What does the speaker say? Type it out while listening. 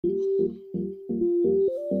Maira,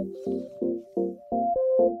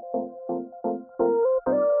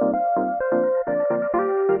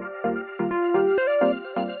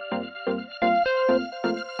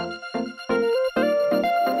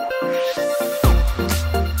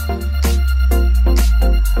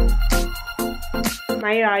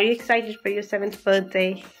 are you excited for your 7th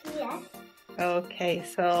birthday? Yes. Okay,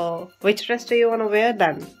 so which dress do you want to wear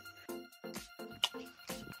then?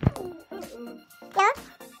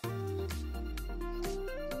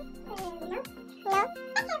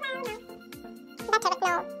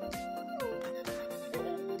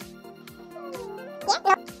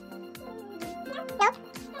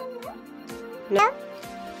 No.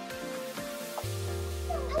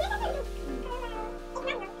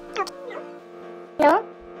 No?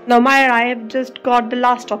 No, Maira, I have just got the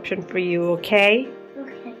last option for you, okay?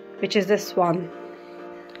 Okay. Which is this one.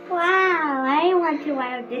 Wow, I want to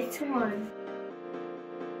wear this one.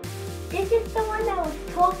 This is the one I was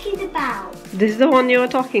talking about. This is the one you were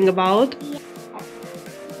talking about? Yes.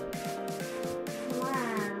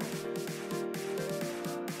 Wow.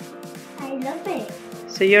 I love it.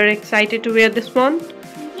 So you're excited to wear this one?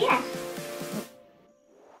 Yes.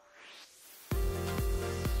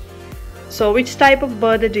 So which type of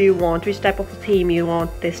birthday do you want? Which type of theme you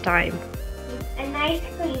want this time? An ice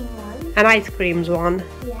cream one. An ice creams one.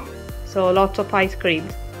 Yes. So lots of ice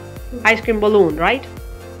creams. Ice cream balloon, right?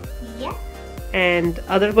 Yes. And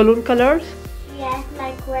other balloon colors? Yes,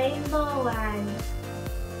 like rainbow and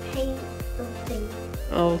paint something.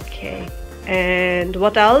 Okay. And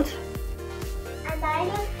what else? And I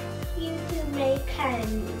want you to make a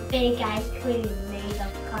big ice cream made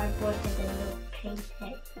of cardboard and then you'll paint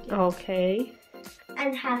it. Okay.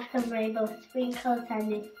 And have some rainbow sprinkles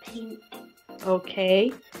and it's pink.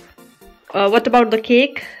 Okay. What about the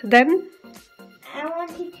cake then? I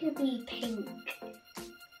want it to be pink.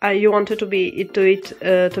 You want it to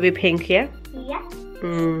be pink, yeah? Yeah.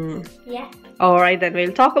 Yeah. Alright, then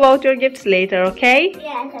we'll talk about your gifts later, okay?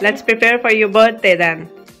 Yes. Let's prepare for your birthday then.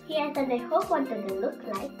 Yes, and I hope what does it look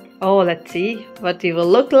like. Oh, let's see what you will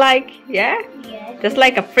look like, yeah? Yes. Just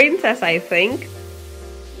like a princess, I think.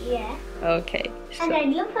 Yeah. Okay. And I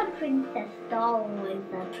love a princess doll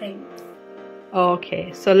with the prince.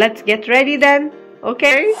 Okay, so let's get ready then,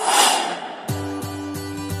 okay?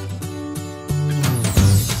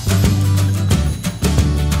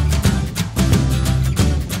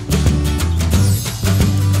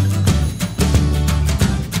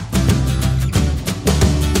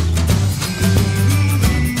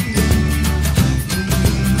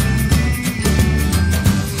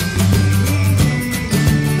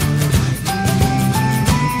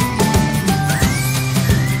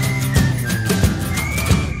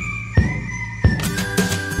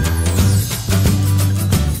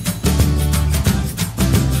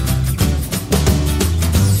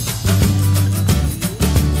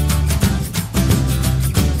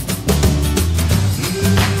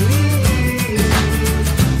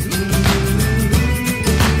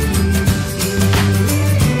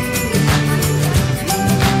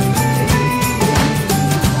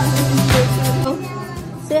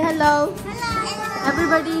 Say hello.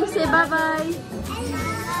 Everybody say bye-bye.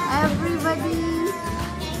 Everybody.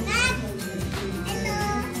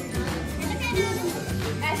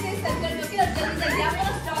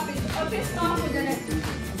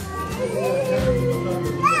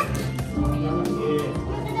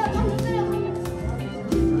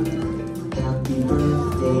 Happy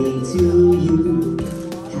birthday to you.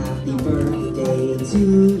 Happy birthday to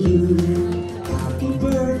you. Happy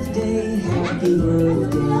birthday, happy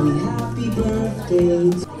birthday, happy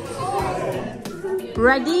birthday.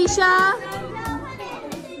 Ready, Isha?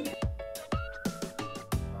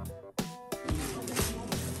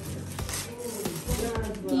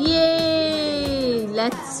 Yay!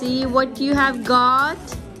 Let's see what you have got.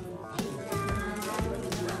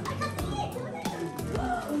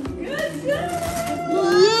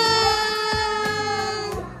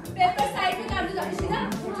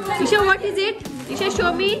 Isha, what is it? Isha,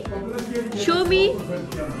 show me. Show me.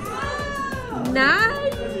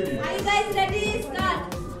 Nice. Are you guys ready?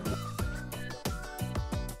 Start.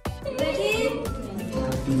 Ready?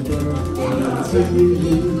 Happy birthday to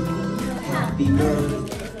you. Happy birthday.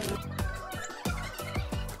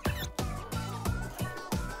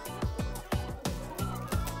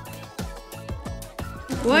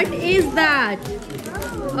 What is that?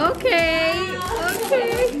 Okay.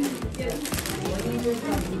 Okay.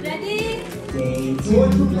 Ready? Day to you.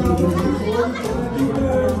 Happy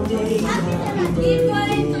birthday. Keep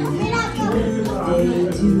going. Happy birthday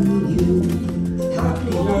to you.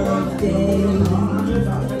 Happy birthday.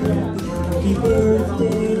 Happy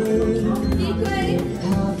birthday.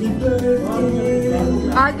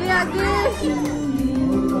 आगे आगे।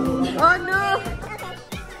 Oh no.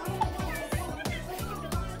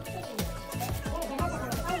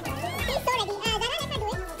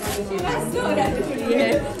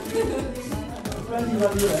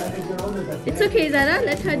 It's okay, Zara.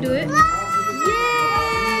 Let her do it. Yay!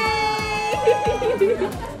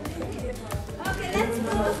 Okay, let's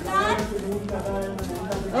go. Start.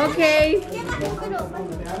 Okay.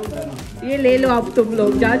 ये ले लो आप तुम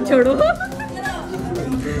लोग, जान छोड़ो।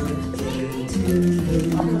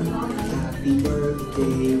 Happy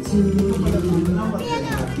birthday to you.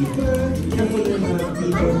 Happy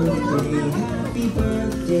birthday, happy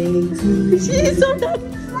birthday to you. She is so done.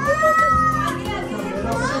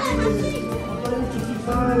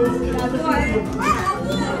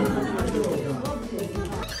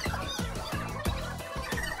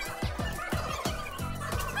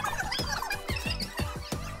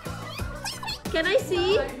 Can I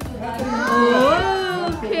see? Oh,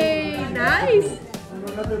 okay, nice.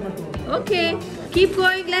 Okay, keep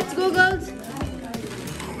going. Let's go, girls.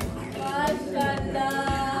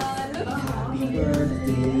 Happy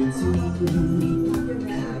birthday to you.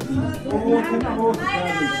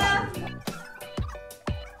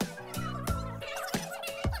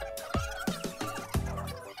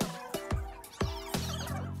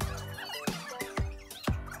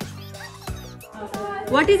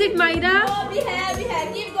 What is it, Maira? Oh, we have.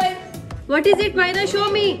 Keep going. What is it, Maira?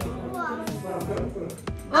 Show me.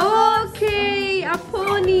 Okay, a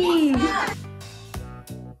pony.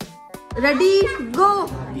 Ready? Go.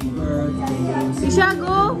 Happy birthday, Isha,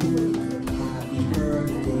 go.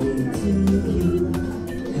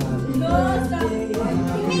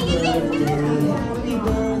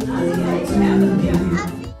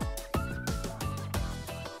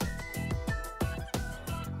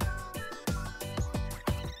 happy birthday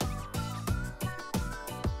to you.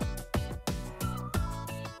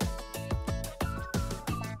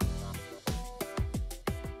 Happy birthday,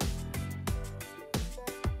 happy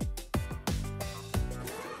birthday to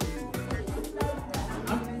you.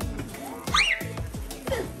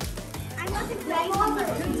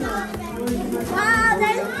 Wow,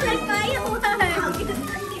 that is like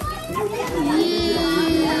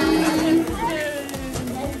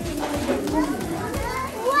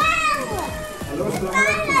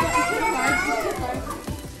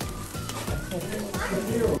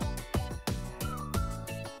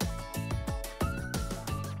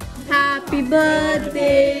Happy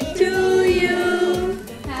birthday to you.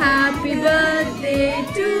 Happy birthday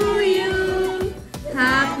to you.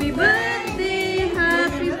 Happy birthday,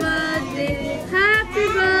 happy birthday, happy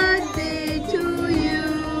birthday to you.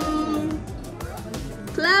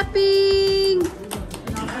 Clapping.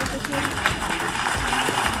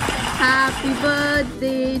 Happy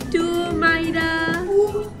birthday to Maira.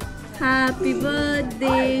 Happy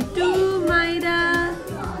birthday to Maira.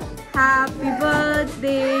 Happy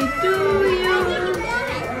birthday to you.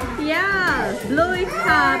 Yeah, blow it.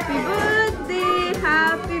 Happy birthday,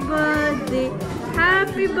 happy birthday,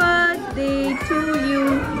 happy birthday to you.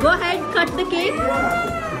 Go ahead, cut the cake.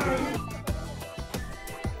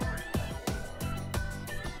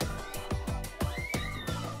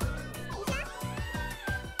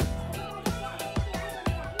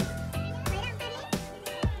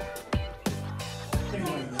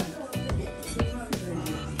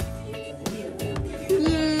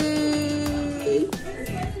 Yay!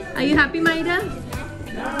 Are you happy, Maira?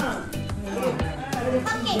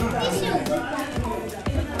 Okay, tissue.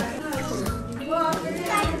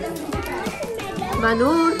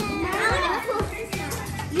 Manur.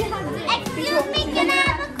 Excuse me, can I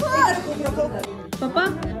have a coke? पापा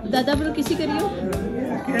दादा बोलो किसी करियो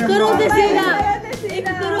करो दसेरा एक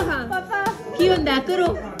करो हाँ की होंदा है करो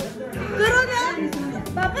करो ना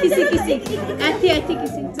किसी किसी ऐसे ऐसे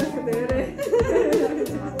किसी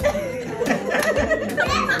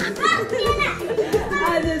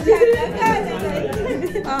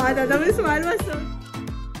दादा में सवाल मत